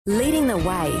Leading the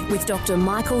Way with Dr.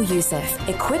 Michael Youssef,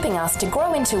 equipping us to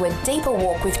grow into a deeper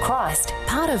walk with Christ.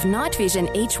 Part of Night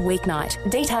Vision each weeknight.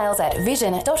 Details at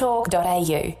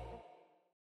vision.org.au.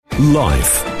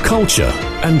 Life, culture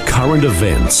and current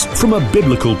events from a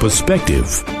biblical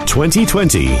perspective.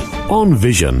 2020 on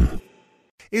Vision.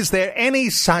 Is there any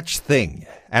such thing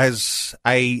as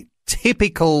a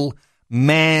typical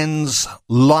man's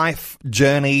life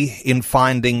journey in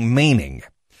finding meaning?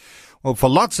 Well,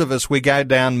 for lots of us, we go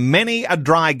down many a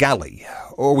dry gully,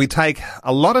 or we take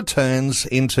a lot of turns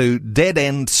into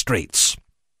dead-end streets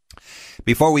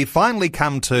before we finally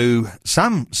come to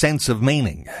some sense of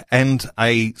meaning and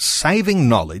a saving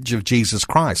knowledge of Jesus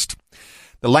Christ.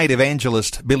 The late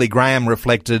evangelist Billy Graham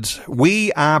reflected,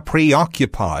 "We are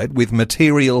preoccupied with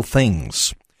material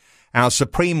things. Our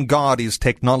supreme God is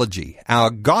technology.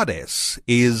 Our goddess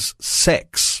is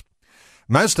sex.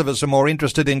 Most of us are more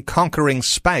interested in conquering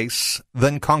space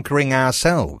than conquering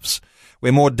ourselves.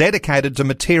 We're more dedicated to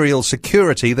material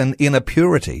security than inner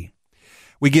purity.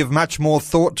 We give much more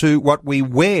thought to what we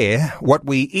wear, what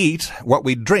we eat, what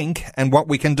we drink, and what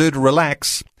we can do to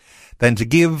relax than to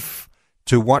give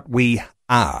to what we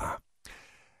are."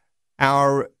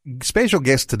 Our special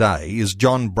guest today is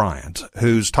John Bryant,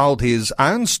 who's told his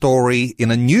own story in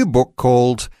a new book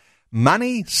called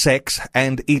Money, Sex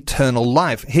and Eternal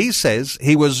Life. He says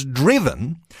he was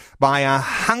driven by a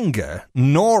hunger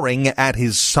gnawing at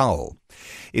his soul.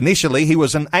 Initially, he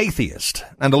was an atheist,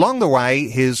 and along the way,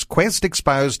 his quest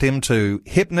exposed him to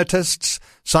hypnotists,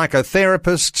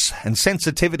 psychotherapists, and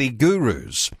sensitivity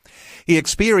gurus. He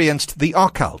experienced the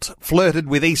occult, flirted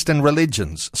with Eastern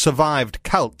religions, survived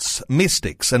cults,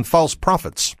 mystics, and false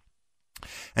prophets,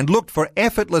 and looked for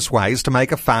effortless ways to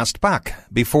make a fast buck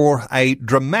before a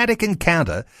dramatic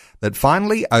encounter that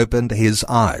finally opened his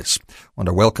eyes. I want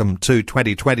to welcome to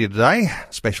 2020 today,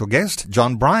 special guest,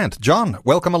 John Bryant. John,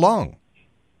 welcome along.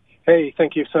 Hey,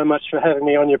 thank you so much for having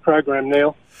me on your program,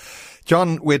 Neil.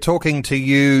 John, we're talking to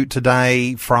you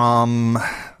today from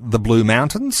the Blue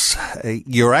Mountains.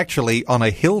 You're actually on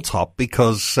a hilltop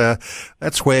because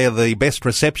that's where the best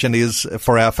reception is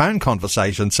for our phone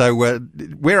conversation. So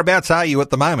whereabouts are you at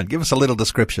the moment? Give us a little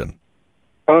description.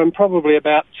 I'm probably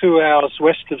about 2 hours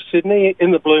west of Sydney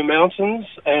in the Blue Mountains,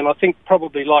 and I think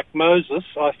probably like Moses,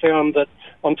 I found that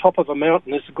on top of a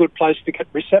mountain is a good place to get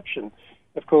reception.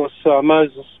 Of course,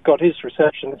 Moses got his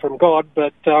reception from God,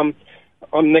 but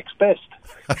I'm next best.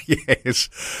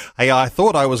 Yes. Hey, I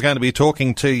thought I was going to be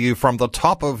talking to you from the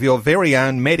top of your very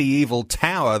own medieval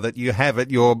tower that you have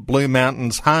at your Blue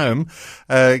Mountains home.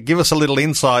 Give us a little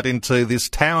insight into this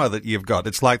tower that you've got.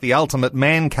 It's like the ultimate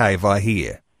man cave, I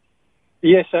hear.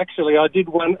 Yes, actually, I did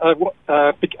one.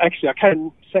 Actually, I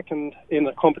came second in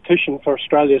the competition for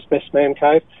Australia's Best Man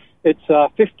Cave.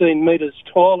 It's 15 metres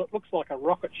tall. It looks like a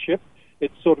rocket ship.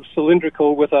 It's sort of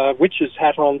cylindrical with a witch's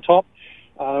hat on top.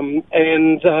 And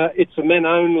it's a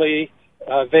men-only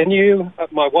venue.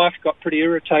 My wife got pretty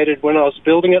irritated when I was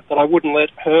building it that I wouldn't let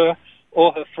her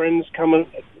or her friends come and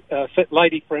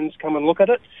lady friends come and look at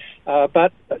it.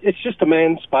 But it's just a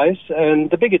man's space,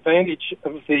 and the big advantage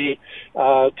of the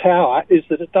tower is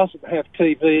that it doesn't have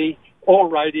TV or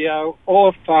radio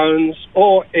or phones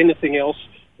or anything else.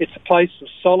 It's a place of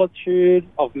solitude,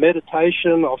 of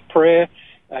meditation, of prayer.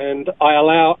 And I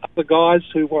allow other guys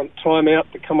who want time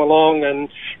out to come along and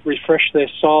refresh their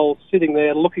soul, sitting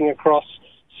there looking across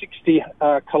 60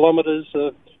 kilometres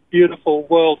of beautiful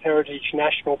World Heritage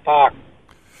National Park.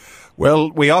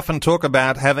 Well, we often talk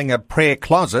about having a prayer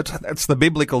closet. That's the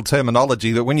biblical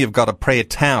terminology, that when you've got a prayer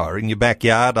tower in your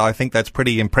backyard, I think that's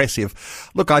pretty impressive.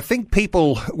 Look, I think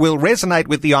people will resonate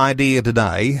with the idea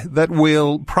today that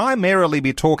we'll primarily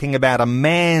be talking about a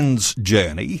man's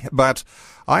journey, but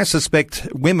I suspect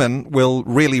women will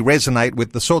really resonate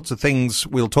with the sorts of things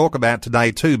we'll talk about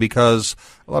today too, because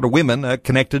a lot of women are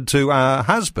connected to a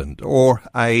husband or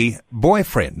a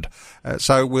boyfriend.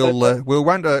 So we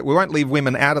won't leave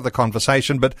women out of the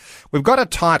conversation, but we've got a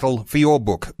title for your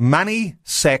book, Money,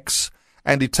 Sex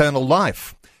and Eternal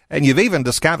Life. And you've even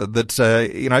discovered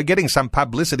that, getting some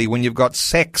publicity when you've got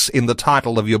sex in the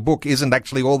title of your book isn't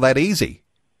actually all that easy.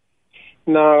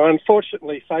 No,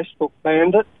 unfortunately, Facebook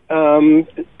banned it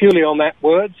purely on that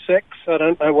word, sex. I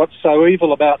don't know what's so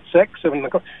evil about sex. I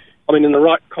mean, in the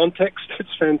right context,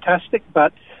 it's fantastic.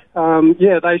 But,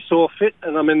 they saw fit.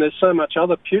 And, there's so much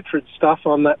other putrid stuff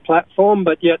on that platform.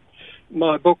 But yet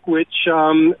my book, which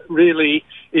really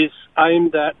is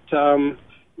aimed at,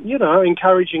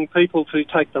 encouraging people to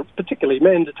particularly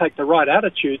men, to take the right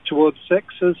attitude towards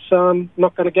sex is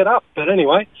not going to get up. But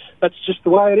anyway, that's just the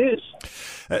way it is.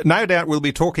 No doubt we'll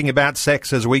be talking about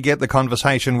sex as we get the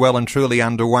conversation well and truly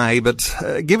underway, but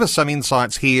give us some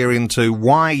insights here into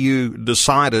why you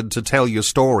decided to tell your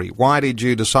story. Why did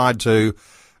you decide to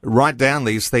write down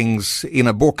these things in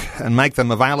a book and make them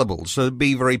available? So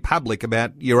be very public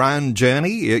about your own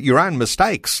journey, your own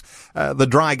mistakes, the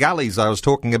dry gullies I was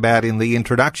talking about in the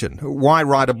introduction. Why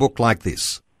write a book like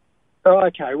this?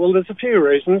 Okay, well, there's a few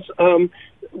reasons.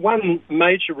 One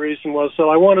major reason was that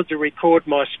I wanted to record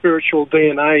my spiritual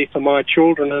DNA for my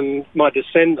children and my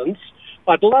descendants.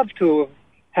 I'd love to have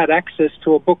had access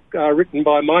to a book written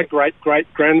by my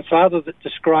great-great-grandfather that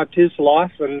described his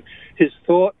life and his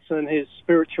thoughts and his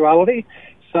spirituality.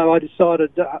 So I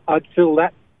decided I'd fill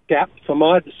that gap for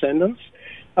my descendants.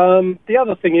 The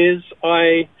other thing is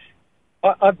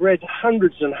I've read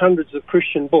hundreds and hundreds of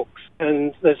Christian books,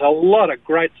 and there's a lot of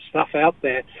great stuff out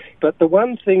there. But the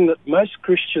one thing that most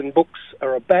Christian books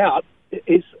are about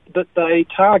is that they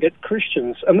target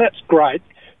Christians, and that's great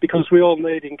because we all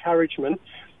need encouragement.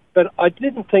 But I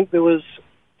didn't think there was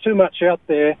too much out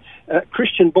there,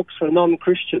 Christian books for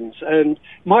non-Christians. And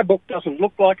my book doesn't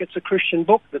look like it's a Christian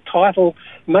book. The title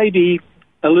maybe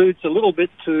alludes a little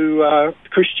bit to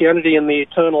Christianity and the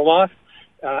eternal life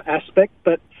aspect,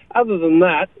 but other than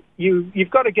that, you've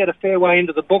got to get a fair way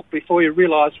into the book before you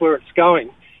realise where it's going.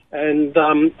 And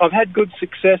I've had good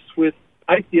success with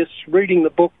atheists reading the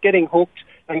book, getting hooked,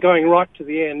 and going right to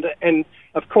the end. And,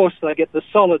 of course, they get the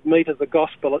solid meat of the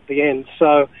gospel at the end.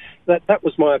 So that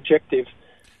was my objective.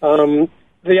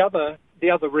 The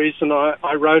other reason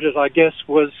I wrote it, I guess,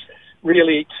 was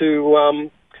really to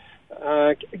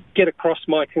get across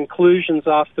my conclusions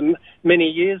after many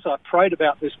years. I prayed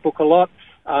about this book a lot.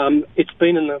 It's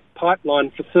been in the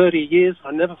pipeline for 30 years.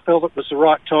 I never felt it was the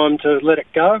right time to let it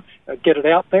go, get it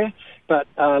out there. But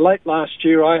late last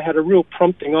year, I had a real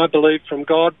prompting, I believe, from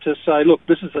God to say, look,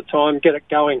 this is the time, get it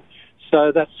going.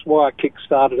 So that's why I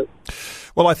kick-started it.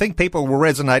 Well, I think people will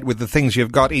resonate with the things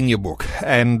you've got in your book,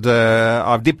 and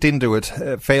I've dipped into it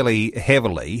fairly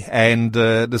heavily and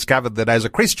discovered that as a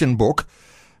Christian book,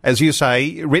 as you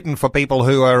say, written for people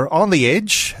who are on the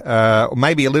edge,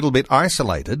 maybe a little bit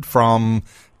isolated from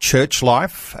church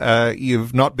life.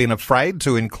 You've not been afraid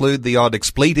to include the odd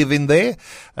expletive in there,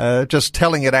 just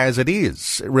telling it as it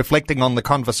is, reflecting on the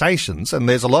conversations. And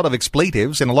there's a lot of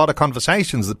expletives in a lot of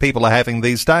conversations that people are having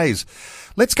these days.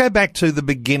 Let's go back to the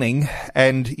beginning,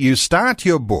 and you start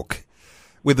your book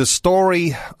with the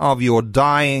story of your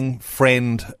dying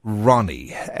friend,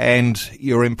 Ronnie, and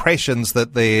your impressions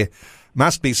that there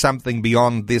must be something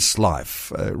beyond this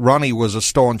life. Ronnie was a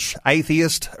staunch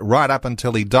atheist right up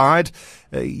until he died.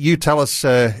 You tell us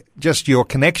just your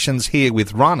connections here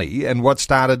with Ronnie and what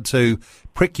started to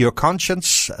prick your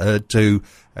conscience, to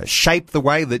shape the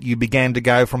way that you began to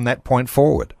go from that point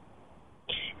forward.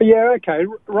 Yeah, okay.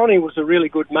 Ronnie was a really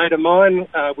good mate of mine.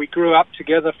 We grew up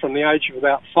together from the age of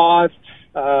about 5.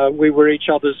 We were each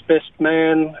other's best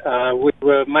man. We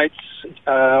were mates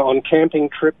on camping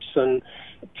trips and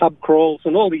pub crawls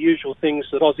and all the usual things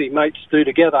that Aussie mates do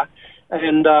together.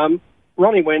 And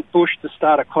Ronnie went bush to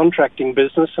start a contracting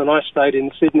business, and I stayed in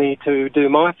Sydney to do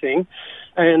my thing.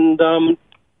 And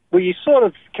we sort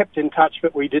of kept in touch,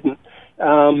 but we didn't.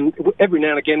 Every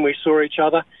now and again we saw each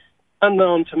other.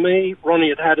 Unknown to me,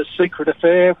 Ronnie had a secret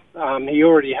affair. He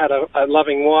already had a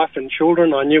loving wife and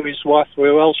children. I knew his wife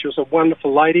very well. She was a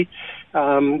wonderful lady.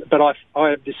 But I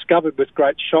have discovered with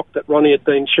great shock that Ronnie had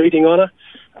been cheating on her.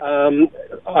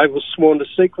 I was sworn to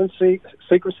secrecy.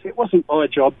 It wasn't my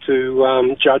job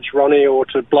to judge Ronnie or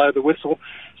to blow the whistle,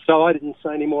 so I didn't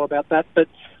say any more about that. But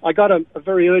I got a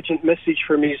very urgent message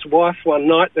from his wife one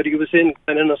night that he was in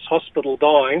Glen Innes Hospital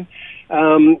dying.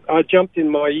 I jumped in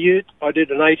my ute. I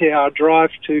did an 8-hour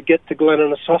drive to get to Glen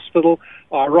Innes Hospital.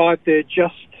 I arrived there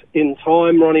just in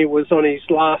time. Ronnie was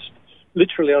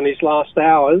literally on his last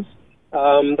hours.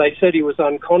 They said he was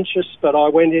unconscious, but I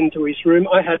went into his room.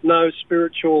 I had no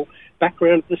spiritual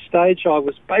background at this stage. I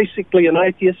was basically an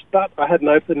atheist, but I had an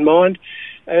open mind.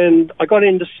 And I got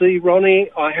in to see Ronnie.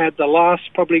 I had the last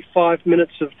probably 5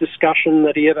 minutes of discussion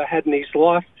that he ever had in his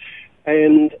life.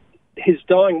 And his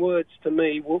dying words to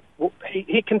me,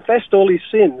 he confessed all his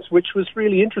sins, which was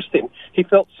really interesting. He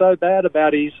felt so bad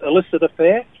about his illicit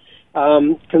affair,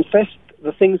 confessed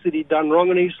the things that he'd done wrong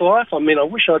in his life. I mean, I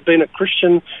wish I'd been a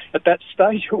Christian at that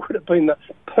stage. It would have been the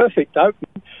perfect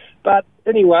opening. But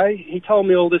anyway, he told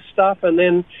me all this stuff, and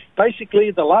then basically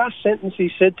the last sentence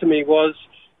he said to me was,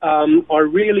 I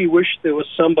really wish there was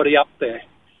somebody up there.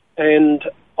 And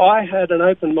I had an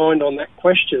open mind on that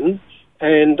question,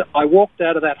 And I walked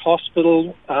out of that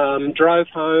hospital, drove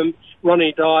home.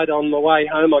 Ronnie died on the way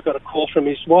home. I got a call from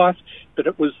his wife, but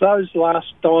it was those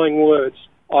last dying words.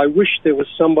 I wish there was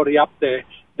somebody up there,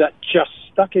 that just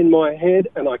stuck in my head,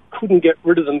 and I couldn't get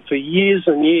rid of them for years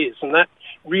and years. And that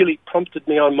really prompted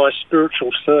me on my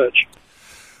spiritual search.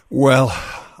 Well,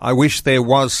 I wish there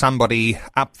was somebody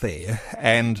up there,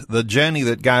 and the journey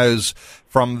that goes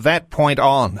from that point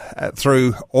on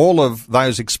through all of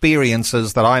those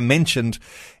experiences that I mentioned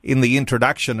in the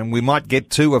introduction, and we might get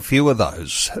to a few of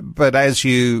those. But as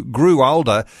you grew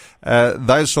older,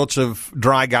 those sorts of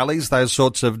dry gullies, those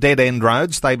sorts of dead-end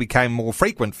roads, they became more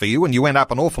frequent for you, and you went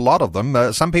up an awful lot of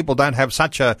them. Some people don't have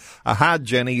such a hard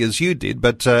journey as you did,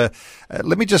 but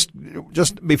let me just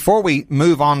before we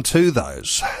move on to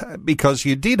those, because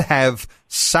you did have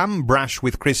some brush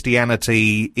with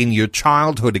Christianity in your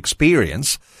childhood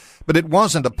experience, but it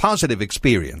wasn't a positive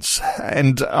experience.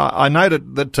 And I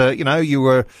noted that you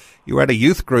were at a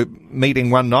youth group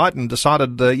meeting one night and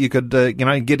decided you could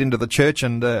get into the church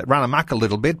and run amok a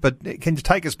little bit. But can you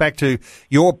take us back to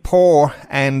your poor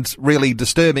and really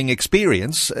disturbing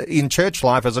experience in church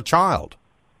life as a child?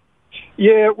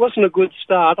 Yeah, it wasn't a good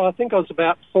start. I think I was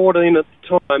about 14 at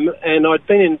the time, and I'd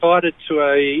been invited to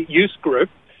a youth group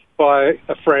by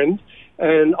a friend,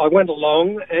 and I went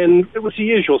along, and it was the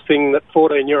usual thing that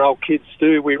 14-year-old kids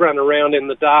do. We run around in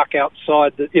the dark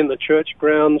outside in the church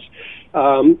grounds,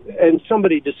 and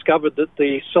somebody discovered that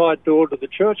the side door to the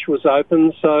church was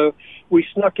open, so we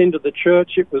snuck into the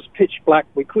church. It was pitch black.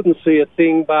 We couldn't see a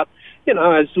thing, but,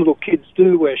 as little kids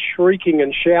do, we're shrieking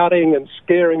and shouting and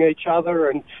scaring each other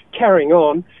and carrying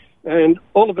on, and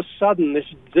all of a sudden this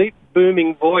deep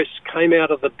booming voice came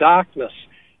out of the darkness.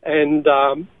 And,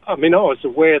 I was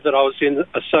aware that I was in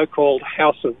a so-called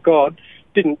house of God,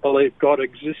 didn't believe God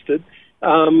existed,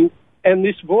 and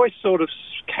this voice sort of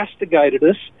castigated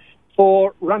us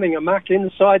for running amok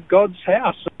inside God's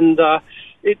house. And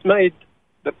it made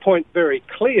the point very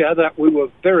clear that we were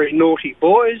very naughty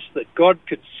boys, that God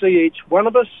could see each one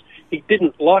of us. He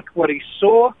didn't like what he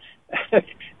saw,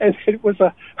 and it was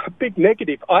a big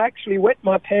negative. I actually wet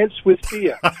my pants with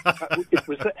fear. It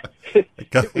was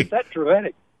that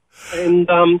dramatic. And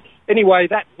anyway,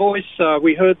 that voice,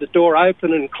 we heard the door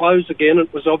open and close again.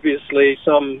 It was obviously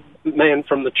some man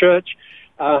from the church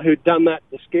who'd done that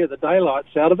to scare the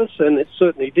daylights out of us, and it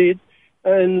certainly did.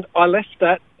 And I left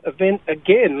that event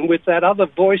again with that other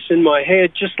voice in my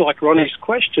head, just like Ronnie's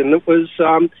question. It was,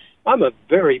 I'm a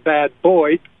very bad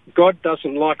boy. God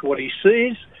doesn't like what he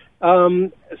sees.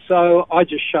 So I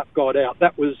just shut God out.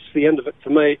 That was the end of it for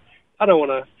me. I don't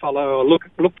want to follow or look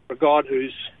for a God who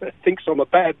thinks I'm a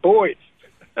bad boy.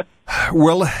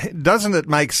 Well, doesn't it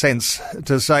make sense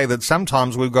to say that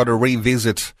sometimes we've got to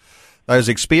revisit those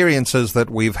experiences that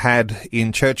we've had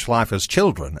in church life as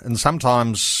children, and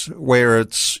sometimes where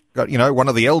it's one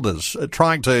of the elders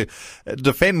trying to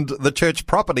defend the church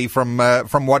property from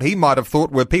what he might have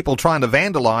thought were people trying to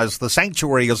vandalize the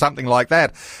sanctuary or something like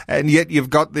that. And yet you've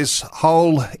got this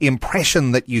whole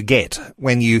impression that you get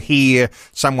when you hear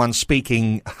someone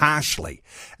speaking harshly.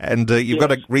 And you've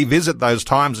got to revisit those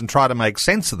times and try to make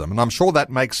sense of them. And I'm sure that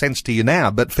makes sense to you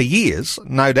now. But for years,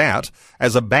 no doubt,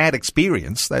 as a bad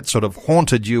experience, that sort of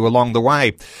haunted you along the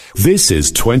way. This is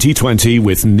 2020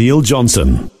 with Neil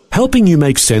Johnson, helping you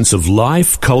make sense of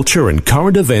life, culture and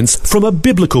current events from a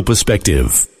biblical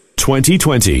perspective.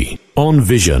 2020 on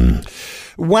Vision.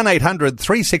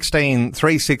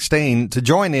 1-800-316-316 to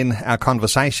join in our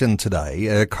conversation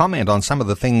today. Comment on some of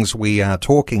the things we are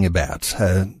talking about.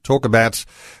 Talk about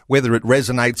whether it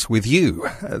resonates with you,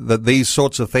 that these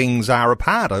sorts of things are a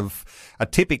part of a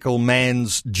typical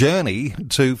man's journey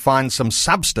to find some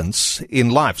substance in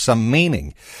life, some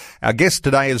meaning. Our guest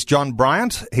today is John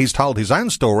Bryant. He's told his own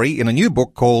story in a new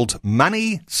book called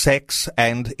Money, Sex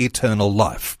and Eternal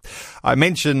Life. I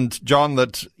mentioned, John,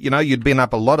 that, you'd been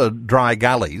up a lot of dry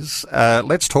gullies.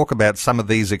 Let's talk about some of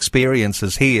these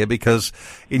experiences here, because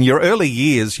in your early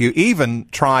years, you even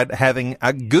tried having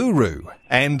a guru.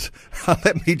 And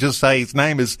let me just say his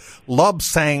name is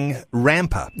Lobsang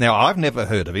Rampa. Now, I've never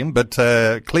heard of him, but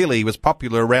clearly he was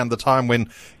popular around the time when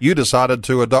you decided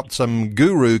to adopt some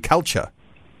guru culture.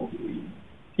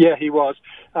 Yeah, he was.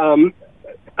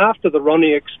 After the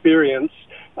Ronnie experience,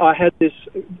 I had this,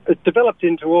 it developed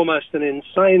into almost an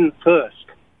insane thirst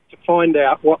to find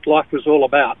out what life was all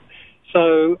about.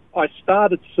 So I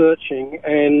started searching,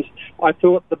 and I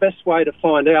thought the best way to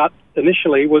find out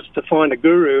initially was to find a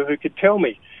guru who could tell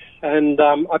me. And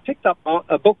I picked up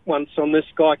a book once on this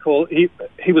guy called,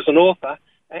 he was an author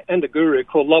and a guru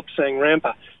called Lobsang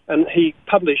Rampa, and he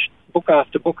published book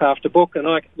after book after book, and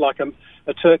I, like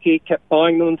a turkey, kept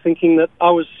buying them and thinking that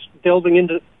I was delving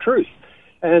into truth.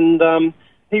 And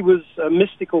he was a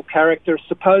mystical character,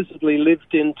 supposedly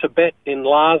lived in Tibet, in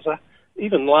Lhasa.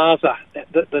 Even Lhasa,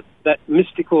 that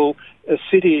mystical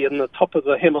city in the top of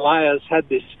the Himalayas, had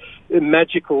this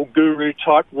magical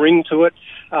guru-type ring to it.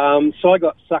 So I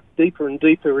got sucked deeper and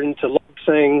deeper into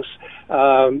Lobsang's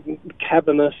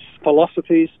cavernous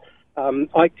philosophies.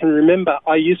 I can remember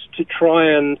I used to try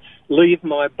and leave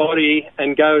my body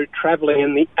and go travelling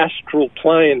in the astral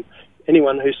plane.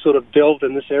 Anyone who's sort of delved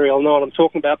in this area will know what I'm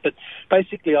talking about. But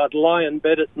basically, I'd lie in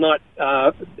bed at night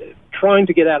trying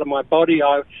to get out of my body.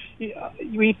 A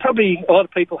lot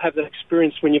of people have that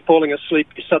experience when you're falling asleep,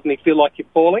 you suddenly feel like you're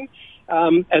falling.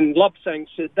 And Lobsang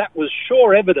said that was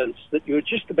sure evidence that you were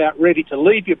just about ready to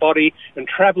leave your body and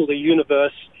travel the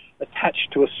universe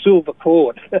attached to a silver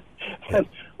cord. And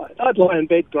I'd lie in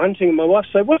bed grunting, and my wife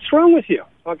would say, "What's wrong with you?"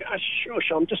 I go,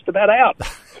 "Shush, I'm just about out."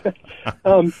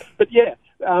 But yeah,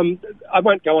 I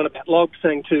won't go on about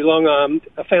Lobsang too long.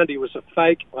 I found he was a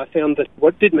fake. I found that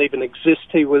what didn't even exist,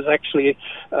 he was actually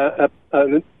a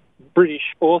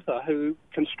British author who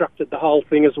constructed the whole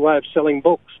thing as a way of selling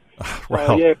books.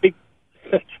 Wow. Yeah, big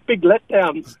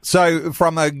letdown. So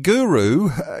from a guru,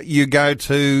 you go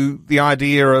to the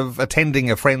idea of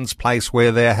attending a friend's place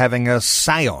where they're having a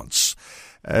séance.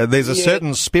 There's a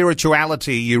certain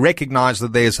spirituality. You recognise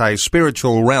that there's a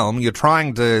spiritual realm. You're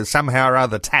trying to somehow or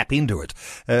other tap into it.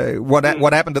 What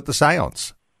happened at the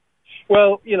séance?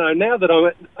 Well, now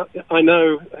that I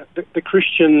know the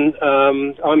Christian,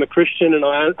 I'm a Christian and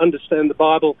I understand the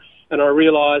Bible, and I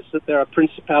realise that there are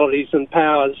principalities and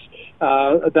powers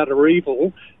that are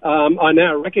evil. I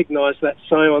now recognise that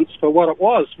séance for what it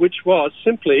was, which was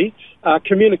simply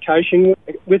communication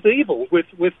with evil,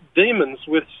 with demons,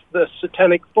 with the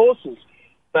satanic forces.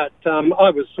 But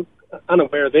I was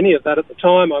unaware of any of that at the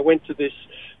time. I went to this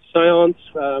séance.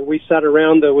 We sat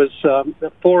around. There was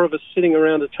 4 of us sitting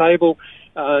around a table.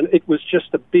 It was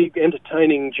just a big,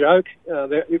 entertaining joke.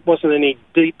 It wasn't any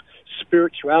deep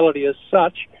spirituality as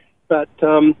such. But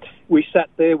we sat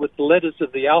there with the letters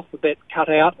of the alphabet cut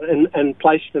out and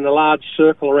placed in a large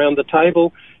circle around the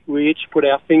table. We each put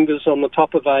our fingers on the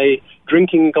top of a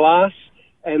drinking glass,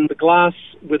 and the glass,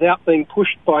 without being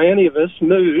pushed by any of us,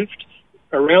 moved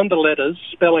around the letters,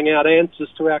 spelling out answers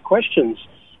to our questions.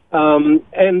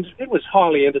 And it was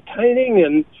highly entertaining,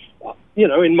 and,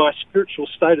 in my spiritual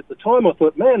state at the time, I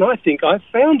thought, man, I think I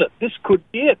found it. This could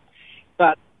be it.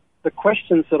 But the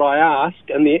questions that I asked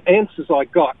and the answers I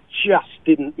got just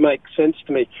didn't make sense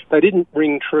to me. They didn't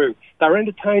ring true. They were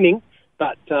entertaining,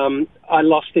 but I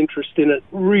lost interest in it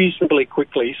reasonably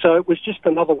quickly. So it was just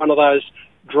another one of those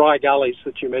dry gullies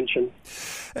that you mentioned.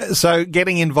 So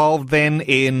getting involved then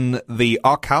in the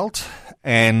occult,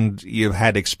 and you've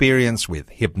had experience with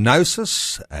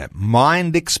hypnosis,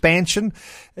 mind expansion.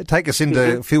 Take us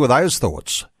into a few of those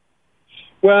thoughts.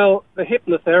 Well, the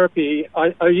hypnotherapy,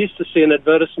 I used to see an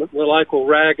advertisement in the local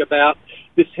rag about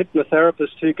this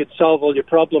hypnotherapist who could solve all your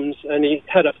problems, and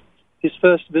his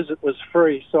first visit was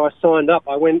free, so I signed up.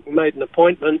 I went and made an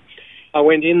appointment. I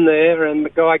went in there, and the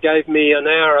guy gave me an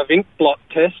hour of ink blot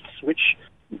tests, which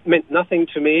meant nothing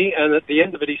to me, and at the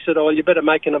end of it he said, "Oh, you better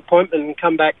make an appointment and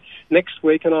come back next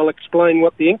week and I'll explain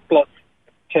what the ink blot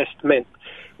test meant."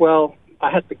 Well,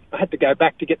 I had to go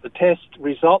back to get the test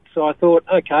results, so I thought,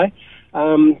 okay.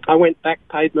 I went back,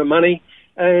 paid my money,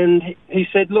 and he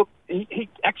said, look, he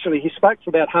spoke for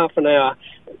about half an hour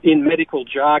in medical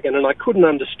jargon, and I couldn't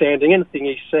understand anything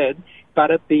he said, but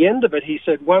at the end of it, he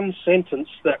said one sentence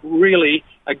that really,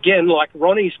 again, like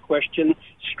Ronnie's question,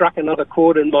 struck another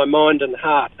chord in my mind and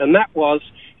heart, and that was,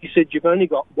 he said, you've only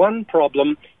got one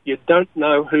problem, you don't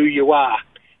know who you are.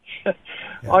 Yeah.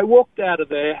 I walked out of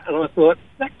there, and I thought,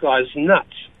 that guy's nuts.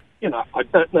 I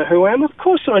don't know who I am. Of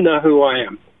course I know who I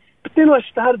am. But then I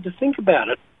started to think about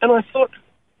it, and I thought,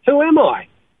 who am I?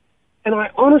 And I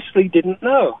honestly didn't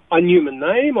know. I knew my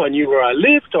name, I knew where I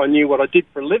lived, I knew what I did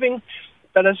for a living,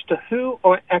 but as to who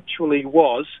I actually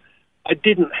was, I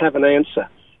didn't have an answer.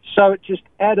 So it just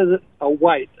added a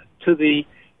weight to the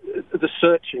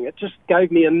searching. It just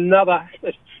gave me another...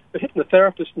 The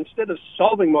hypnotherapist, instead of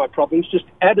solving my problems, just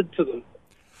added to them.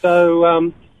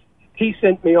 So he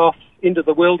sent me off into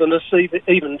the wilderness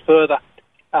even further.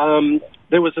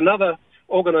 There was another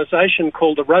organisation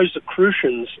called the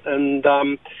Rosicrucians, and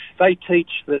they teach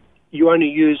that you only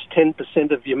use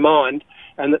 10% of your mind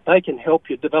and that they can help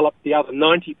you develop the other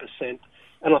 90%.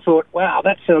 And I thought, wow,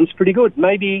 that sounds pretty good.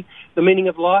 Maybe the meaning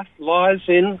of life lies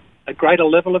in a greater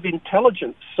level of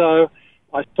intelligence. So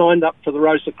I signed up for the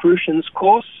Rosicrucians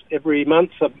course. Every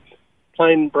month a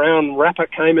plain brown wrapper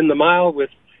came in the mail with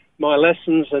my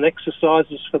lessons and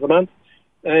exercises for the month.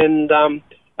 And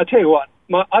I tell you what,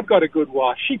 I've got a good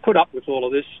wife. She put up with all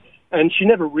of this, and she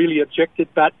never really objected.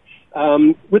 But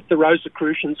with the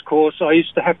Rosicrucians course, I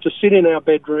used to have to sit in our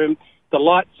bedroom, the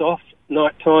lights off,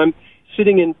 night time,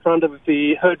 sitting in front of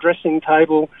her dressing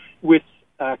table with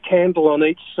a candle on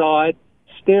each side,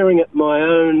 staring at my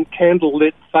own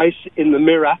candle-lit face in the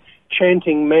mirror,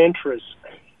 chanting mantras.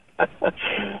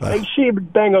 And she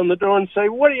would bang on the door and say,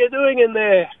 "What are you doing in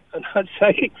there?" And I'd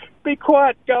say, "Be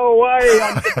quiet, go away,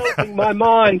 I'm developing my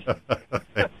mind."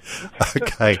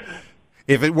 Okay.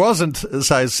 If it wasn't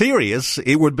so serious,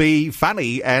 it would be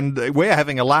funny, and we're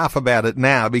having a laugh about it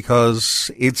now because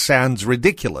it sounds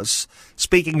ridiculous,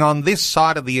 speaking on this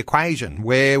side of the equation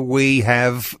where we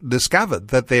have discovered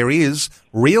that there is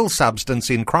real substance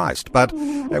in Christ. But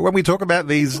when we talk about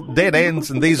these dead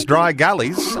ends and these dry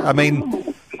gullies, I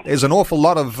mean, there's an awful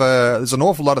lot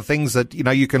of things that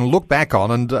you can look back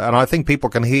on, and I think people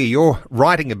can hear you're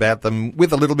writing about them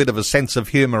with a little bit of a sense of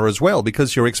humour as well,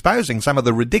 because you're exposing some of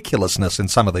the ridiculousness in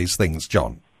some of these things,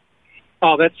 John.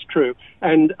 Oh, that's true,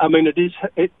 and I mean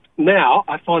now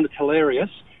I find it hilarious,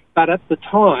 but at the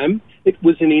time it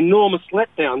was an enormous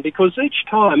letdown, because each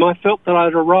time I felt that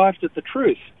I'd arrived at the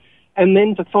truth, and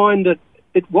then to find that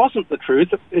it wasn't the truth,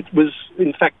 it was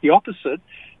in fact the opposite,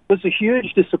 was a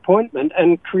huge disappointment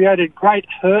and created great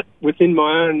hurt within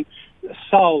my own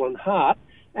soul and heart.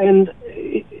 And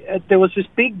there was this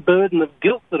big burden of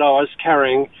guilt that I was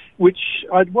carrying, which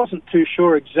I wasn't too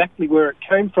sure exactly where it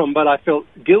came from, but I felt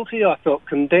guilty, I felt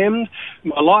condemned,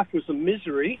 my life was a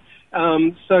misery.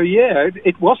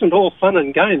 It wasn't all fun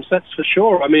and games, that's for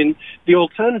sure. I mean, the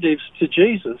alternatives to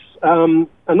Jesus are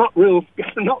not real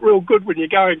good when you're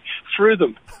going through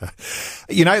them.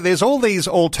 There's all these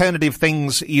alternative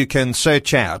things you can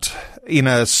search out in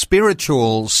a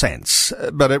spiritual sense,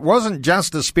 but it wasn't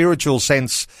just a spiritual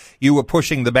sense you were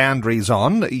pushing the boundaries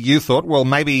on. You thought, well,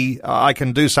 maybe I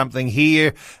can do something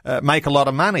here, make a lot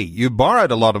of money. You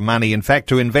borrowed a lot of money, in fact,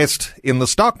 to invest in the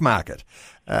stock market.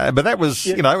 But that was,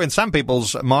 in some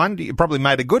people's mind, you probably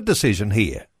made a good decision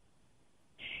here.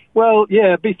 Well,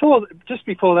 yeah, just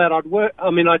before that,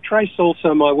 I trace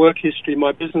also my work history,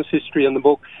 my business history in the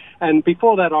book, and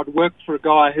before that I'd worked for a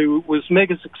guy who was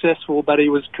mega successful, but he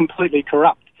was completely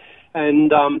corrupt.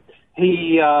 And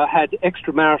he had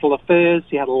extramarital affairs,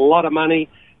 he had a lot of money,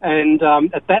 and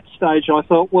at that stage I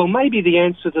thought, well, maybe the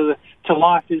answer to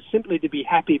life is simply to be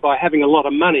happy by having a lot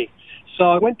of money. So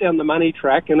I went down the money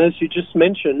track, and as you just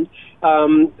mentioned,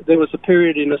 there was a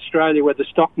period in Australia where the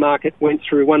stock market went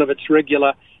through one of its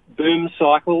regular boom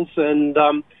cycles, and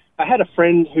I had a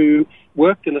friend who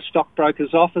worked in a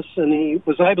stockbroker's office, and he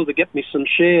was able to get me some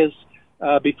shares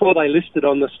before they listed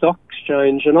on the stock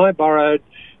exchange, and I borrowed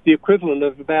the equivalent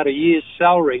of about a year's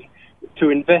salary to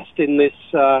invest in this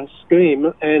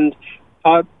scheme, and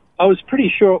I was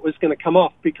pretty sure it was going to come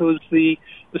off because the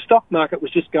stock market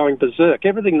was just going berserk.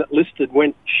 Everything that listed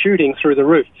went shooting through the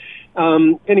roof.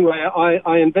 Anyway,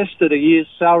 I invested a year's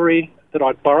salary that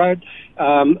I'd borrowed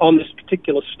on this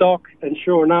particular stock, and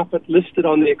sure enough, it listed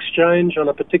on the exchange on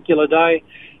a particular day.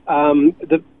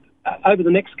 Over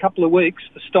the next couple of weeks,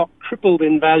 the stock tripled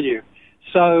in value.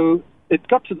 So it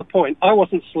got to the point I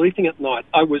wasn't sleeping at night.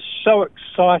 I was so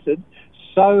excited,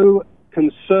 so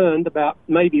concerned about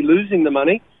maybe losing the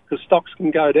money, because stocks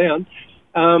can go down.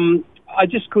 I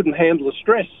just couldn't handle the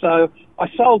stress. So I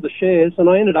sold the shares, and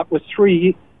I ended up with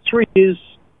 3 years'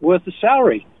 worth of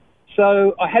salary.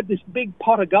 So I had this big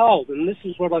pot of gold, and this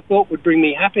is what I thought would bring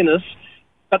me happiness.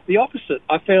 But the opposite.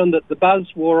 I found that the buzz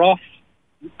wore off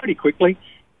pretty quickly,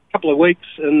 a couple of weeks,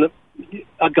 and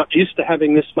I got used to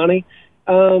having this money.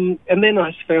 And then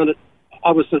I found it.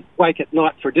 I was awake at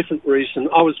night for a different reason.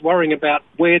 I was worrying about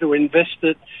where to invest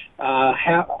it,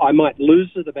 how I might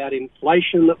lose it, about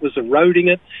inflation that was eroding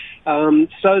it.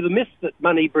 So the myth that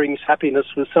money brings happiness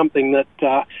was something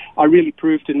that I really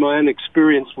proved in my own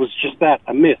experience was just that,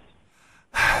 a myth.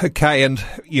 Okay, and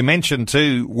you mentioned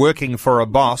too working for a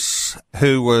boss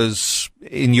who was,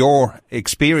 in your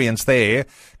experience there,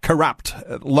 corrupt.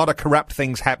 A lot of corrupt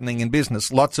things happening in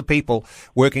business. Lots of people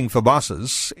working for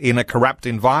bosses in a corrupt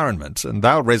environment, and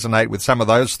they'll resonate with some of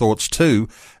those thoughts too.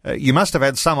 You must have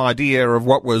had some idea of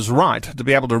what was right to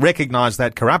be able to recognise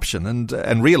that corruption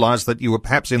and realise that you were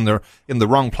perhaps in the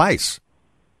wrong place.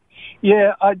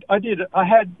 Yeah, I did.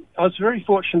 I was very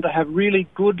fortunate to have really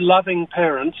good, loving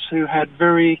parents who had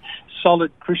very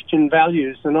solid Christian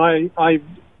values, and I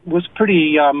was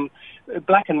pretty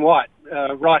black and white,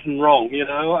 right and wrong.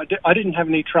 I didn't have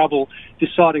any trouble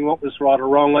deciding what was right or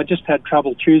wrong. I just had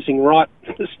trouble choosing right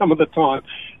some of the time.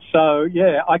 So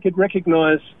yeah, I could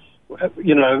recognise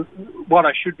what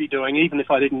I should be doing, even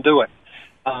if I didn't do it.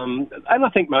 And I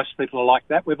think most people are like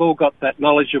that. We've all got that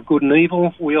knowledge of good and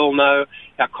evil. We all know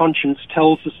our conscience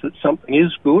tells us that something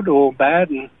is good or bad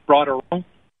and right or wrong.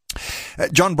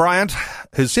 John Bryant,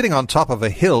 who's sitting on top of a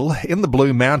hill in the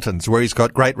Blue Mountains where he's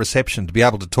got great reception to be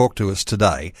able to talk to us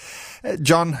today.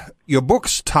 John, your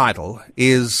book's title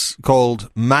is called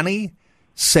Money,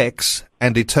 Sex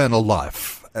and Eternal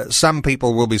Life. Some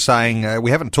people will be saying,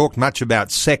 we haven't talked much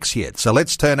about sex yet, so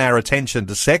let's turn our attention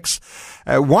to sex.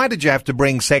 Why did you have to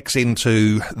bring sex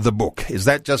into the book? Is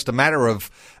that just a matter of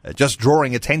just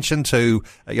drawing attention to,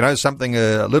 something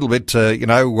a little bit,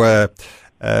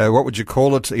 what would you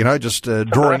call it? Just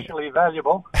drawing... Commercially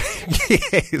valuable.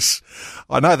 Yes.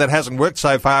 I know that hasn't worked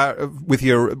so far with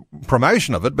your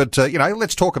promotion of it, but,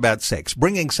 let's talk about sex.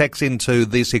 Bringing sex into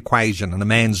this equation and a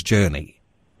man's journey.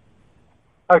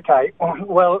 Okay,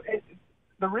 well,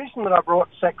 the reason that I brought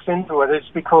sex into it is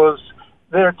because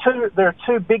there are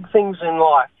two big things in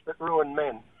life that ruin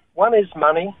men. One is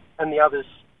money, and the other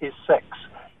is sex.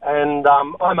 And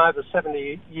I'm over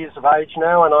 70 years of age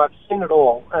now, and I've seen it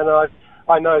all. And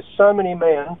I know so many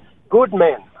men, good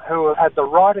men, who have had the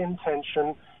right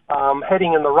intention,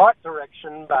 heading in the right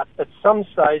direction, but at some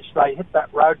stage they hit that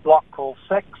roadblock called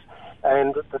sex.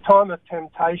 And at the time of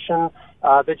temptation,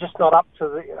 they're just not up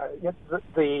to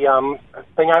the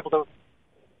being able to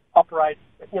operate,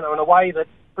 in a way that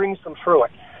brings them through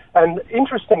it. And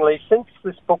interestingly, since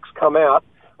this book's come out,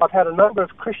 I've had a number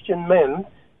of Christian men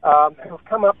who have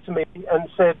come up to me and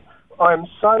said, I'm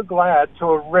so glad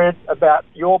to have read about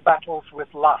your battles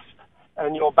with lust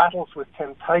and your battles with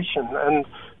temptation. And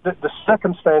the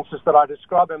circumstances that I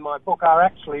describe in my book are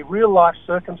actually real-life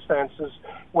circumstances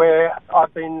where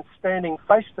I've been standing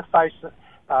face-to-face,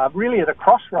 really at a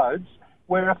crossroads,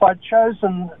 where if I'd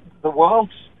chosen the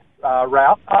world's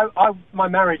route, my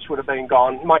marriage would have been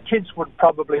gone. My kids wouldn't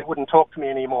talk to me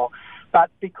anymore. But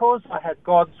because I had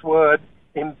God's word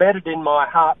embedded in my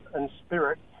heart and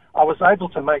spirit, I was able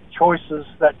to make choices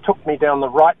that took me down the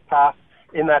right path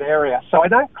in that area. So I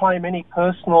don't claim any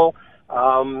personal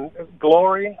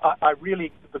glory. I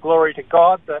really give the glory to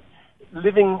God that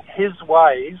living his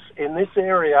ways in this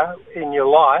area in your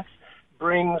life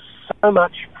brings so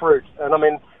much fruit. And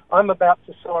I'm about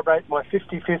to celebrate my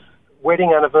 55th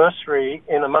wedding anniversary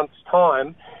in a month's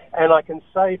time, and I can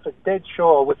say for dead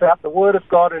sure, without the word of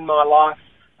God in my life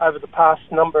over the past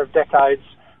number of decades,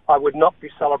 I would not be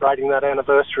celebrating that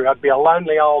anniversary. I'd be a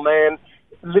lonely old man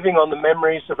living on the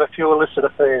memories of a few illicit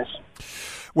affairs.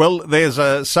 Well, there's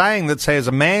a saying that says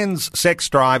a man's sex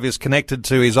drive is connected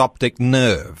to his optic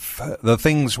nerve, the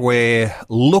things we're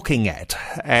looking at,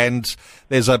 and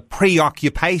there's a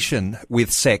preoccupation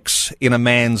with sex in a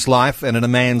man's life and in a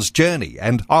man's journey.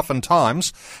 And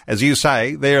oftentimes, as you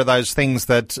say, there are those things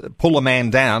that pull a man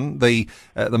down, the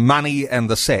money and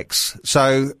the sex.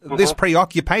 So this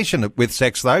preoccupation with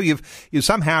sex, though, you've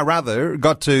somehow or other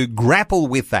got to grapple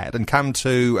with that and come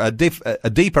to a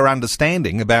deeper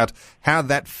understanding about how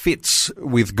that fits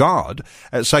with God,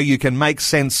 so you can make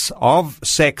sense of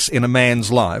sex in a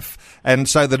man's life, and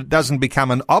so that it doesn't become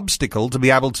an obstacle to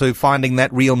be able to finding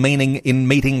that real meaning in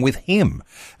meeting with him.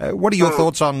 What are your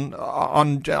thoughts on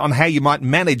how you might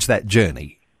manage that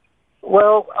journey?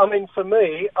 Well, for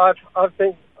me, I've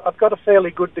got a fairly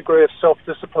good degree of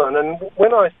self-discipline, and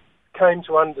when I came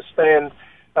to understand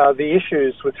the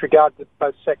issues with regard to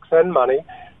both sex and money,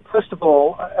 first of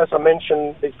all, as I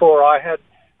mentioned before, I had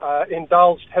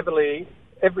indulged heavily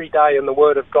every day in the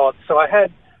Word of God. So I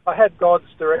had God's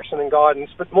direction and guidance,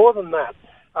 but more than that,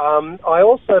 I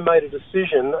also made a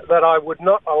decision that I would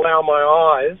not allow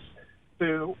my eyes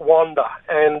to wander.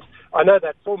 And I know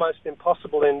that's almost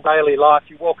impossible in daily life.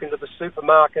 You walk into the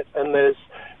supermarket and there's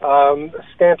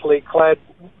scantily clad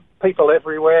people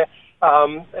everywhere.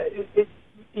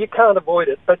 You can't avoid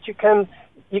it, but you can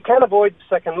avoid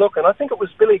the second look. And I think it was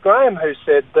Billy Graham who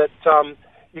said that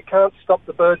you can't stop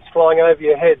the birds flying over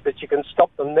your head, but you can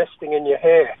stop them nesting in your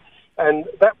hair. And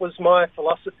that was my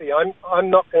philosophy. I'm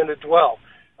not going to dwell.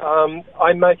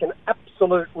 I make an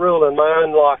absolute rule in my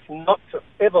own life not to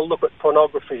ever look at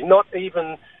pornography, not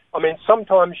even,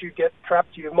 sometimes you get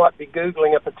trapped, you might be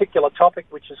Googling a particular topic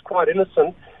which is quite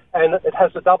innocent, and it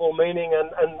has a double meaning,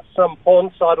 and some porn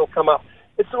site will come up.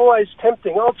 It's always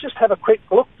tempting. I'll just have a quick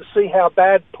look to see how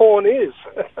bad porn is.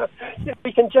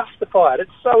 We can justify it.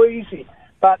 It's so easy.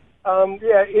 But,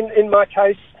 in my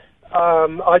case,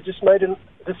 I just made a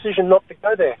decision not to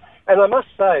go there. And I must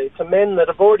say, to men that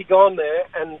have already gone there,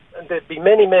 and there'd be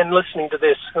many men listening to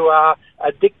this who are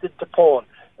addicted to porn.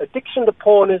 Addiction to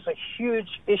porn is a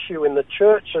huge issue in the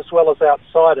church as well as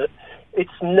outside it.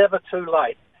 It's never too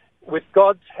late. with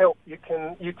God's help, you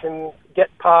can get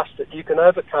past it, you can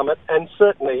overcome it, and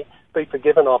certainly be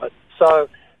forgiven of it. So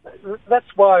that's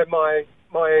why my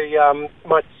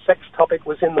sex topic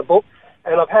was in the book,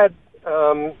 and I've had,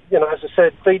 as I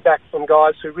said, feedback from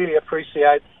guys who really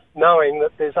appreciate knowing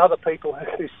that there's other people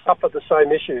who suffer the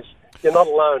same issues. You're not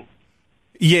alone.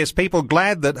 Yes, people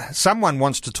glad that someone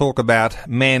wants to talk about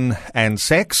men and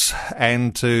sex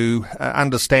and to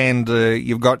understand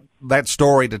you've got that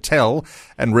story to tell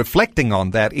and reflecting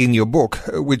on that in your book,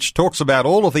 which talks about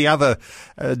all of the other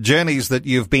journeys that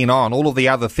you've been on, all of the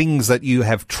other things that you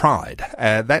have tried.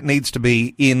 That needs to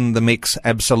be in the mix,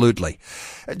 absolutely.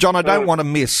 John, I don't want to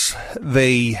miss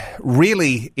the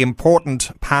really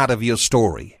important part of your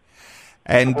story.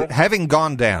 And having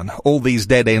gone down all these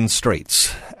dead-end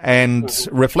streets and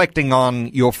reflecting on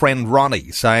your friend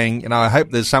Ronnie saying, I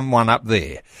hope there's someone up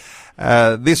there.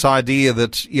 This idea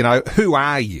that, who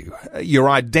are you? Your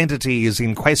identity is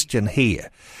in question here.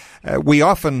 We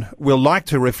often will like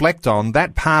to reflect on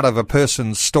that part of a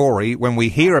person's story when we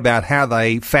hear about how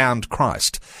they found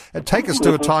Christ. Take us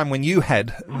to a time when you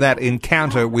had that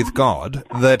encounter with God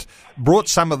that brought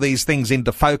some of these things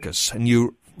into focus and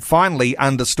you finally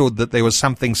understood that there was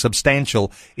something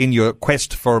substantial in your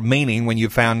quest for meaning when you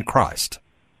found Christ.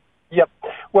 Yep.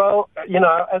 Well,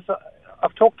 as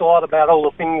I've talked a lot about all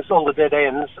the things, all the dead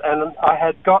ends, and I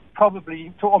had got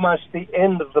probably to almost the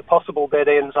end of the possible dead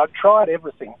ends. I'd tried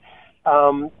everything.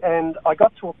 And I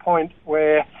got to a point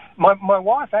where my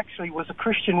wife actually was a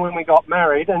Christian when we got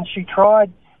married, and she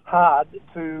tried hard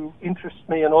to interest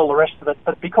me and all the rest of it.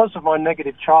 But because of my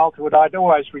negative childhood, I'd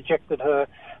always rejected her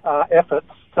efforts.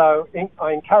 So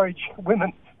I encourage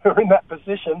women who are in that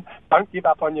position, don't give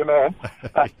up on your man.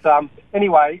 But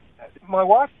anyway, my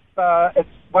wife, at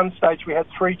one stage we had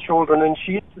 3 children, and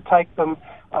she used to take them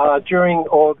during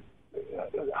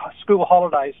school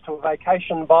holidays to a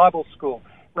vacation Bible school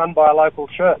run by a local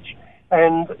church.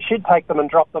 And she'd take them and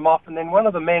drop them off, and then one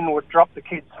of the men would drop the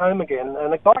kids home again.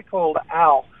 And a guy called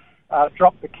Al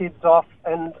dropped the kids off,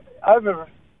 and over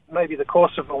maybe the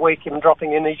course of a week, him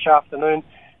dropping in each afternoon,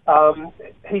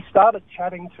 he started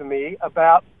chatting to me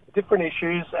about different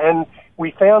issues, and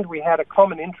we found we had a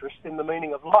common interest in the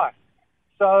meaning of life.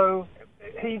 So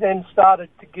he then started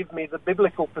to give me the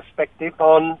biblical perspective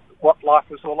on what life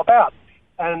was all about.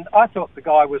 And I thought the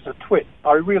guy was a twit.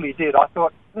 I really did. I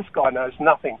thought, this guy knows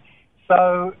nothing.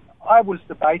 So I was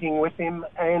debating with him,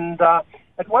 and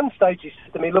at one stage he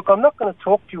said to me, look, I'm not going to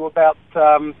talk to you about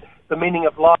the meaning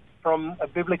of life from a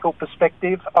biblical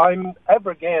perspective. I'm ever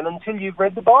again until you've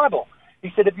read the Bible.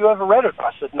 He said, have you ever read it?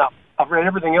 I said, no, I've read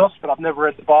everything else, but I've never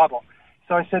read the Bible.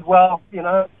 So I said, well,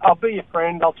 I'll be your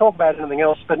friend. I'll talk about anything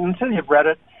else, but until you've read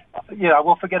it,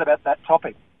 we'll forget about that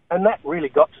topic. And that really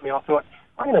got to me. I thought,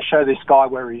 I'm going to show this guy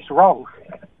where he's wrong.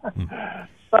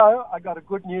 So I got a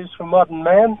Good News for Modern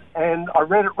Man, and I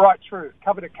read it right through,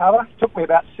 cover to cover. It took me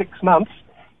about 6 months,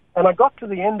 and I got to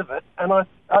the end of it, and I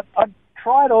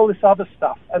tried all this other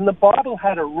stuff, and the Bible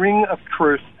had a ring of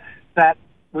truth that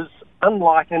was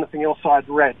unlike anything else I'd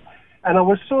read. And I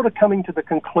was sort of coming to the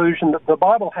conclusion that the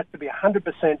Bible had to be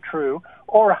 100% true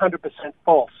or 100%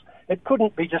 false. It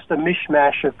couldn't be just a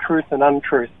mishmash of truth and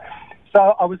untruth.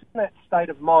 So I was in that state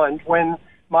of mind when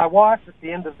my wife, at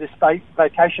the end of this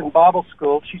vacation Bible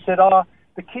school, she said,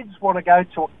 the kids want to go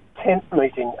to a tent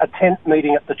meeting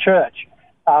at the church.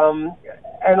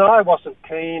 And I wasn't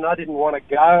keen. I didn't want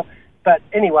to go. But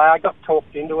anyway, I got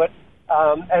talked into it.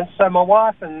 And so my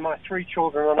wife and my 3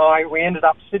 children and I, we ended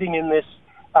up sitting in this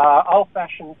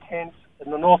old-fashioned tent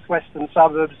in the northwestern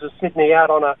suburbs of Sydney out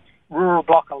on a rural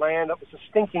block of land. It was a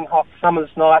stinking hot summer's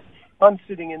night. I'm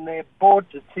sitting in there,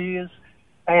 bored to tears.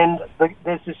 And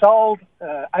there's this old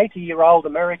 80-year-old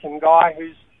American guy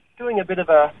who's doing a bit of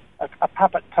a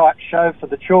puppet-type show for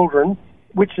the children,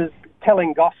 which is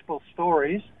telling gospel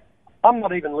stories. I'm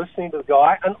not even listening to the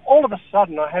guy, and all of a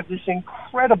sudden I have this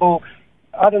incredible,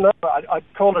 I don't know, I'd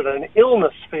call it an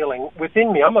illness feeling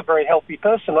within me. I'm a very healthy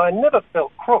person. I never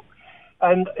felt crook.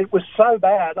 And it was so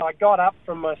bad, I got up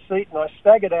from my seat and I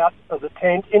staggered out of the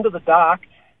tent into the dark,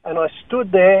 and I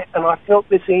stood there and I felt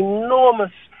this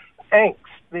enormous angst,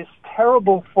 this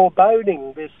terrible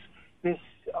foreboding, this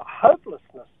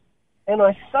hopelessness. And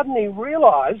I suddenly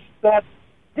realized that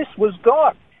this was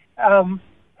God.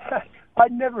 I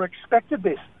never expected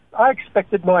this. I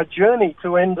expected my journey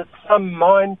to end at some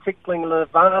mind-tickling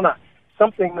nirvana,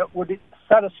 something that would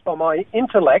satisfy my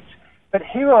intellect. But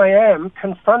here I am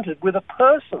confronted with a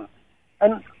person,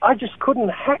 and I just couldn't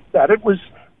hack that.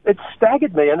 It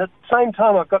staggered me, and at the same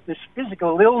time I've got this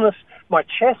physical illness. My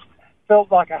chest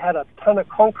felt like I had a ton of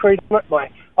concrete on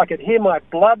it. I could hear my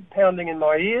blood pounding in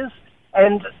my ears,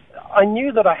 and I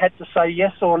knew that I had to say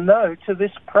yes or no to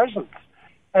this presence.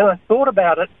 And I thought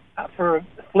about it for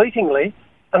fleetingly,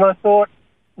 and I thought,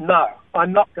 no,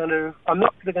 I'm not going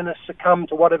to succumb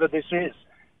to whatever this is.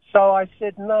 So I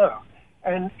said no.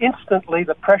 And instantly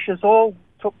the pressures all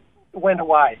went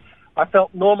away. I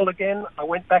felt normal again. I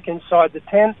went back inside the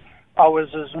tent. I was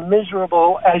as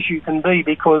miserable as you can be,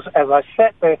 because as I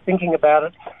sat there thinking about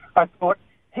it, I thought,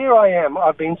 here I am.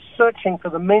 I've been searching for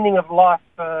the meaning of life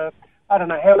for I don't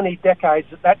know how many decades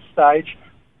at that stage.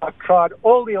 I've tried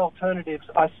all the alternatives.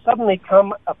 I suddenly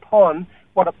come upon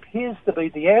what appears to be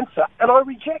the answer, and I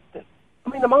reject it. I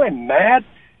mean, am I mad?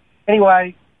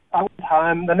 Anyway, I went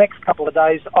home. The next couple of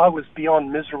days, I was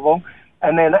beyond miserable.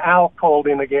 And then Al called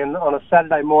in again on a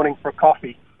Saturday morning for a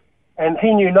coffee. And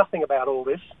he knew nothing about all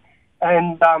this.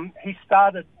 And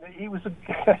he was a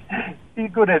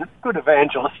good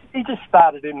evangelist. He just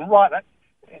started in right.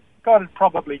 God had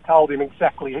probably told him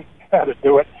exactly how to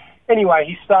do it. Anyway,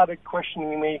 he started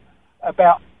questioning me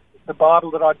about the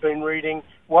Bible that I'd been reading.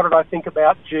 What did I think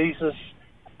about Jesus?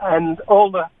 And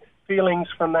all the feelings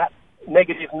from that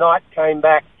negative night came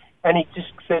back. And he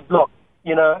just said, look,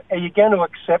 you know, are you going to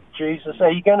accept Jesus?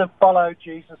 Are you going to follow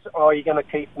Jesus? Or are you going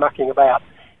to keep mucking about?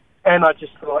 And I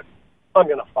just thought, I'm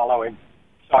going to follow him.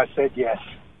 So I said yes.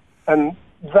 And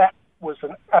that was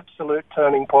an absolute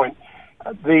turning point.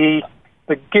 The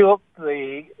guilt,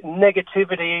 the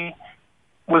negativity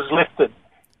was lifted.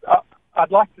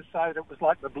 I'd like to say that it was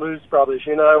like the Blues Brothers,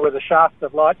 you know, where the shaft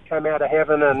of light came out of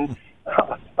heaven and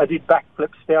I did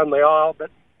backflips down the aisle,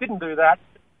 but didn't do that.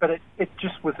 But it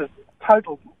just was a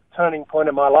total turning point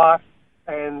in my life.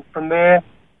 And from there,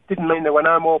 didn't mean there were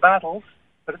no more battles,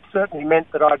 but it certainly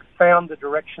meant that I'd found the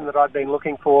direction that I'd been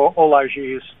looking for all those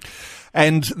years.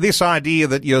 And this idea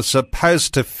that you're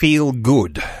supposed to feel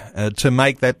good to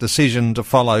make that decision to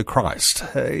follow Christ,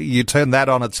 you turn that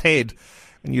on its head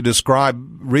and you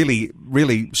describe really,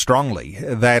 really strongly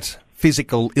that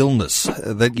physical illness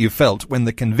that you felt when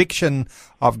the conviction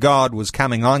of God was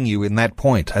coming on you in that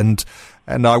point. And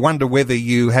I wonder whether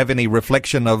you have any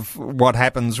reflection of what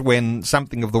happens when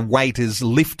something of the weight is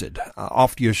lifted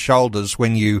off your shoulders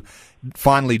when you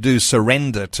finally do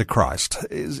surrender to Christ.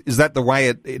 Is that the way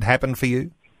it happened for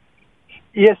you?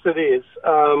 Yes, it is.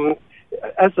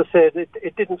 As I said,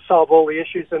 it didn't solve all the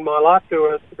issues in my life. There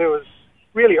was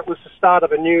really, it was the start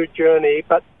of a new journey,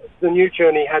 but the new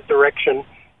journey had direction.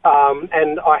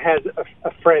 And I had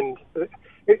a friend.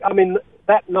 I mean,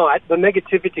 that night, the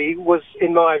negativity was,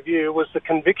 in my view, was the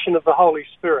conviction of the Holy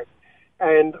Spirit.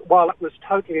 And while it was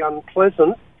totally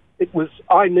unpleasant,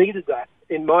 I needed that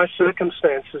in my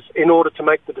circumstances in order to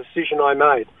make the decision I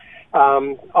made.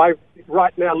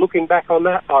 Right now, looking back on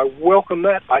that, I welcome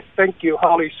that. I thank you,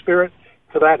 Holy Spirit,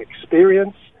 for that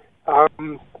experience.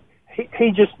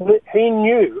 He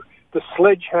knew the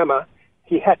sledgehammer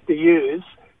he had to use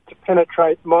to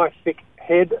penetrate my thick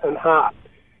head and heart.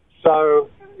 So,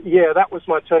 yeah, that was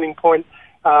my turning point.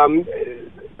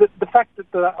 The fact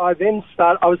that I then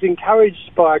I was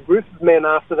encouraged by a group of men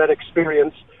after that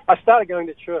experience. I started going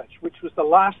to church, which was the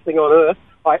last thing on earth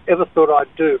I ever thought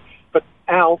I'd do. But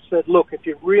Al said, look, if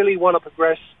you really want to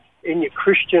progress in your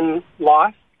Christian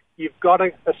life, you've got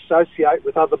to associate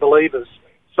with other believers.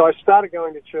 So I started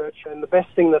going to church, and the best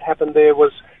thing that happened there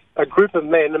was a group of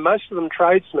men, and most of them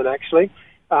tradesmen actually,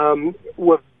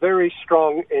 were very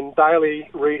strong in daily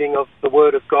reading of the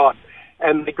Word of God.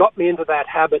 And they got me into that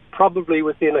habit probably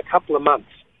within a couple of months.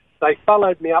 They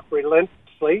followed me up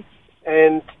relentlessly,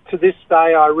 and to this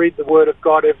day I read the Word of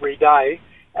God every day,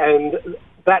 and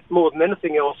that more than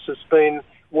anything else has been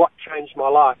what changed my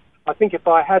life. I think if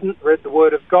I hadn't read the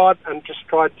Word of God and just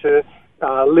tried to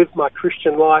live my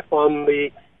Christian life on the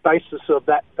basis of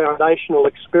that foundational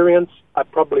experience, I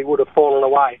probably would have fallen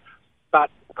away.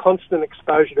 But constant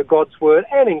exposure to God's Word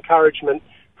and encouragement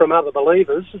from other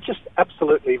believers is just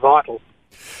absolutely vital.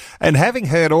 And having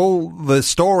heard all the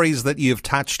stories that you've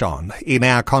touched on in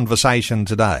our conversation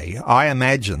today, I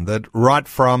imagine that right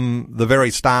from the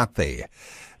very start there,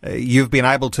 you've been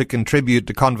able to contribute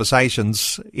to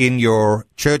conversations in your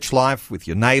church life, with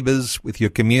your neighbours, with your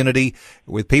community,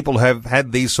 with people who have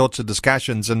had these sorts of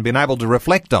discussions and been able to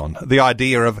reflect on the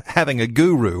idea of having a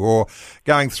guru or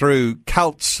going through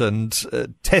cults and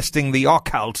testing the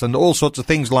occult and all sorts of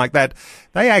things like that.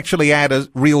 They actually add a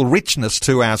real richness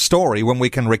to our story when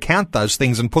we can recount those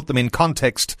things and put them in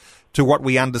context to what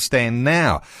we understand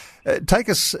now. Take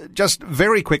us just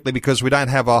very quickly, because we don't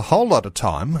have a whole lot of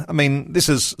time. I mean, this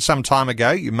is some time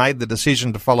ago. You made the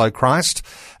decision to follow Christ.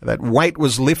 That weight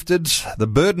was lifted. The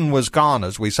burden was gone,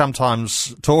 as we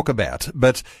sometimes talk about.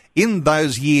 But in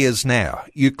those years now,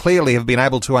 you clearly have been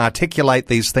able to articulate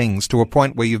these things to a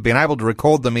point where you've been able to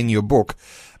record them in your book.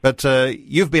 But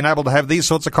you've been able to have these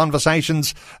sorts of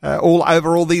conversations all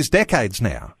over all these decades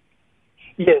now.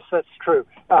 Yes, that's true.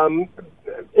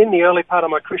 In the early part of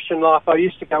my Christian life, I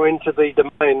used to go into the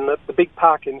Domain, the big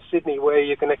park in Sydney where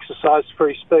you can exercise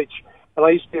free speech. And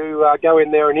I used to go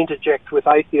in there and interject with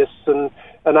atheists and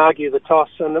argue the toss.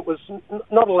 And it was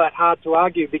not all that hard to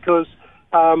argue because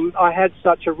I had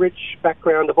such a rich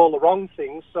background of all the wrong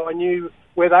things, so I knew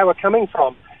where they were coming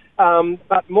from.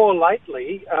 But more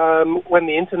lately, when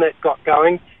the internet got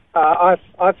going,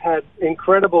 I've had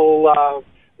incredible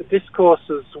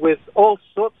discourses with all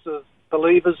sorts of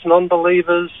believers,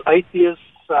 non-believers, atheists,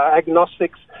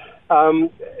 agnostics.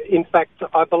 In fact,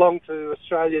 I belong to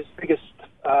Australia's biggest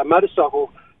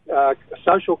motorcycle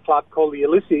social club called the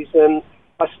Ulysses, and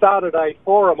I started a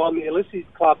forum on the Ulysses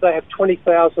Club. They have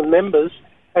 20,000 members,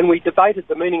 and we debated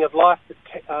the meaning of life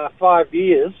for 5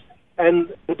 years,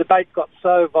 and the debate got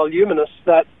so voluminous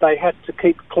that they had to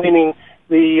keep cleaning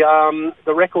the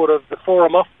record of the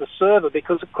forum off the server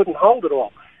because it couldn't hold it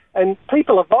all. And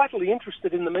people are vitally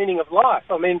interested in the meaning of life.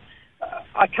 I mean,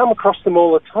 I come across them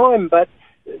all the time, but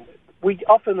we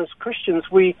often, as Christians,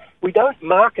 we don't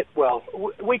market well.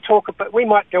 We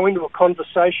might go into a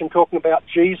conversation talking about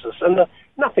Jesus, and there's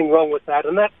nothing wrong with that,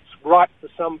 and that's right for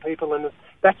some people, and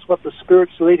that's what the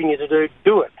Spirit's leading you to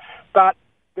do it. But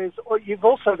you've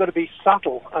also got to be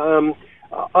subtle.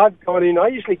 I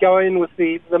usually go in with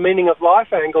the meaning of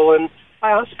life angle, and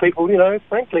I ask people,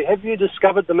 frankly, have you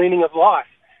discovered the meaning of life?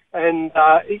 And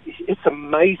it's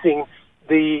amazing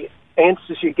the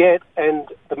answers you get, and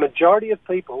the majority of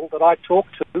people that I talk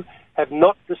to have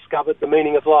not discovered the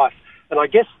meaning of life. And I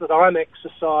guess that I'm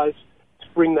exercised to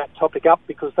bring that topic up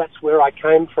because that's where I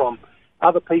came from.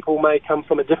 Other people may come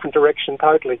from a different direction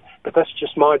totally, but that's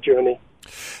just my journey.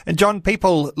 And John,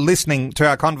 people listening to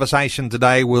our conversation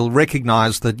today will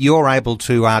recognise that you're able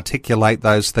to articulate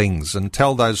those things and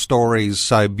tell those stories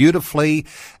so beautifully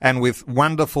and with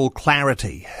wonderful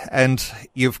clarity. And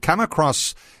you've come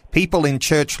across people in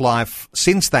church life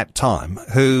since that time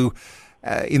who,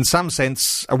 in some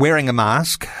sense, are wearing a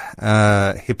mask,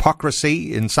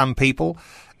 hypocrisy in some people.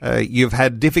 You've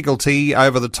had difficulty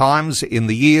over the times in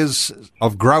the years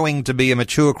of growing to be a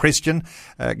mature Christian,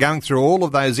 going through all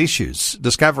of those issues,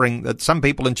 discovering that some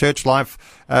people in church life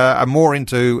are more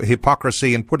into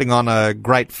hypocrisy and putting on a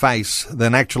great face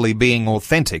than actually being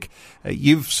authentic.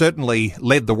 You've certainly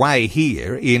led the way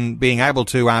here in being able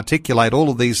to articulate all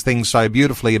of these things so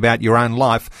beautifully about your own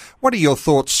life. What are your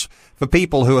thoughts for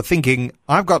people who are thinking,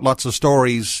 I've got lots of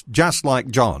stories just like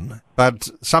John, but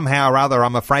somehow or other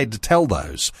I'm afraid to tell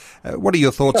those? What are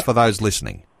your thoughts for those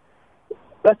listening?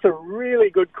 That's a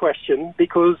really good question,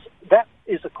 because that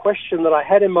is a question that I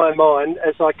had in my mind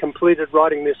as I completed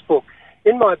writing this book.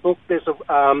 In my book, there's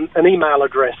an email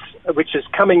address, which is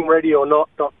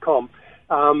comingreadyornot.com.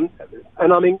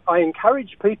 And I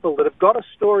encourage people that have got a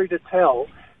story to tell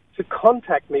to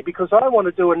contact me, because I want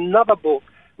to do another book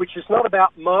which is not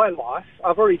about my life.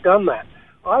 I've already done that.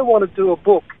 I want to do a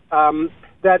book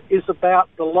that is about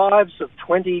the lives of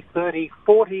 20, 30,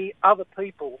 40 other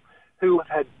people who have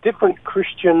had different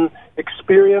Christian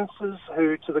experiences,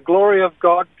 who, to the glory of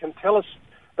God, can tell us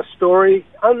a story.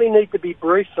 Only need to be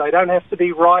brief. They don't have to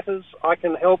be writers. I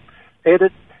can help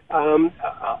edit.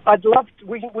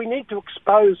 We need to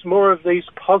expose more of these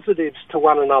positives to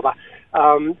one another.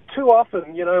 Too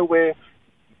often, where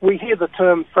we hear the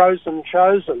term frozen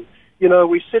chosen.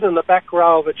 We sit in the back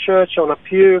row of a church on a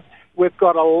pew. We've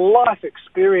got a life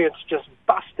experience just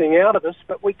busting out of us,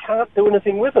 but we can't do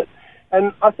anything with it.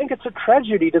 And I think it's a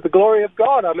tragedy to the glory of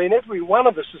God. I mean, every one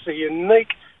of us is a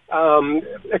unique,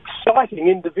 exciting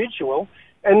individual,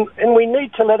 and we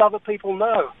need to let other people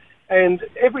know. And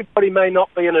everybody may not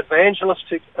be an evangelist,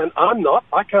 and I'm not.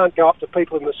 I can't go up to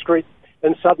people in the street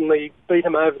and suddenly beat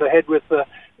them over the head with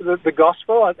the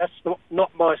gospel. That's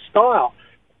not my style.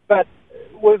 But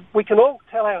we can all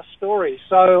tell our story.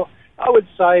 So I would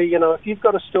say, if you've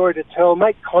got a story to tell,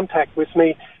 make contact with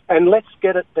me and let's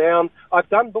get it down. I've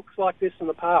done books like this in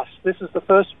the past. This is the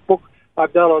first book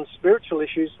I've done on spiritual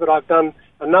issues, but I've done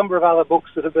a number of other books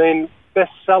that have been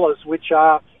bestsellers, which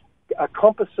are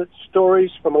composite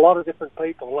stories from a lot of different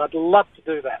people, and I'd love to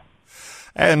do that.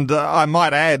 And I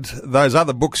might add those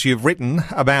other books you've written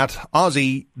about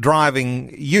Aussie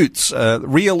driving utes,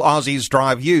 real Aussies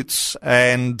drive utes,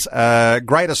 and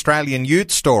Great Australian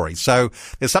Ute Stories. So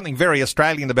there's something very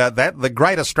Australian about that, the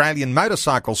Great Australian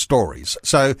Motorcycle Stories.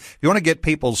 So if you want to get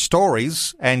people's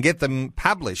stories and get them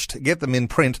published, get them in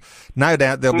print, no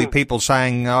doubt there'll be people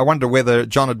saying, I wonder whether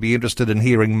John would be interested in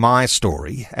hearing my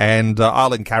story. And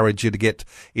I'll encourage you to get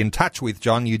in touch with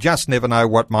John. You just never know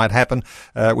what might happen.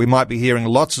 We might be hearing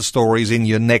lots of stories in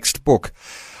your next book.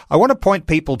 I want to point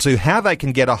people to how they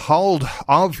can get a hold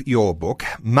of your book,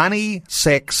 Money,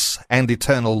 Sex and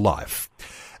Eternal Life.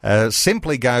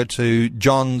 Simply go to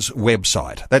John's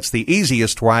website. That's the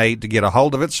easiest way to get a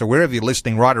hold of it. So wherever you're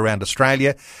listening right around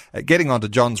Australia, getting onto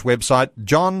John's website,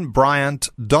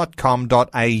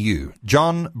 johnbryant.com.au.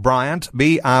 John Bryant,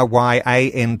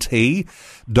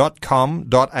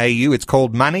 BRYANT.com.au. It's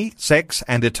called Money, Sex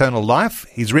and Eternal Life.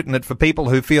 He's written it for people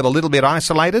who feel a little bit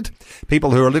isolated, people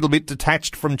who are a little bit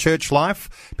detached from church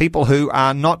life, people who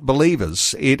are not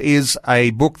believers. It is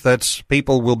a book that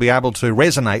people will be able to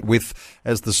resonate with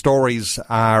as the stories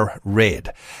are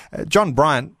read. John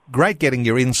Bryant, great getting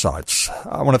your insights.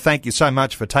 I want to thank you so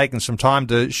much for taking some time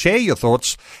to share your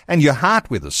thoughts and your heart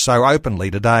with us so openly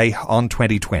today on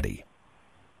 2020.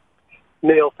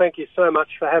 Neil, thank you so much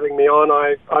for having me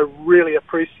on. I really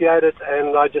appreciate it,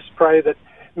 and I just pray that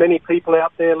many people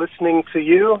out there listening to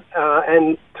you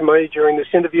and to me during this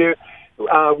interview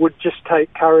would just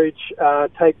take courage,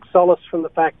 take solace from the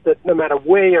fact that no matter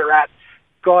where you're at,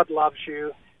 God loves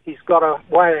you. He's got a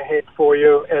way ahead for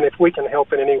you, and if we can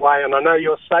help in any way, and I know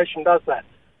your station does that.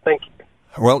 Thank you.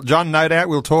 Well, John, no doubt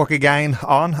we'll talk again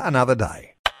on another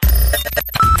day.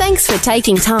 Thanks for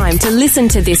taking time to listen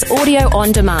to this audio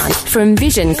on demand from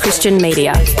Vision Christian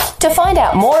Media. To find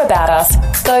out more about us,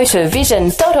 go to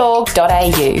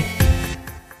vision.org.au.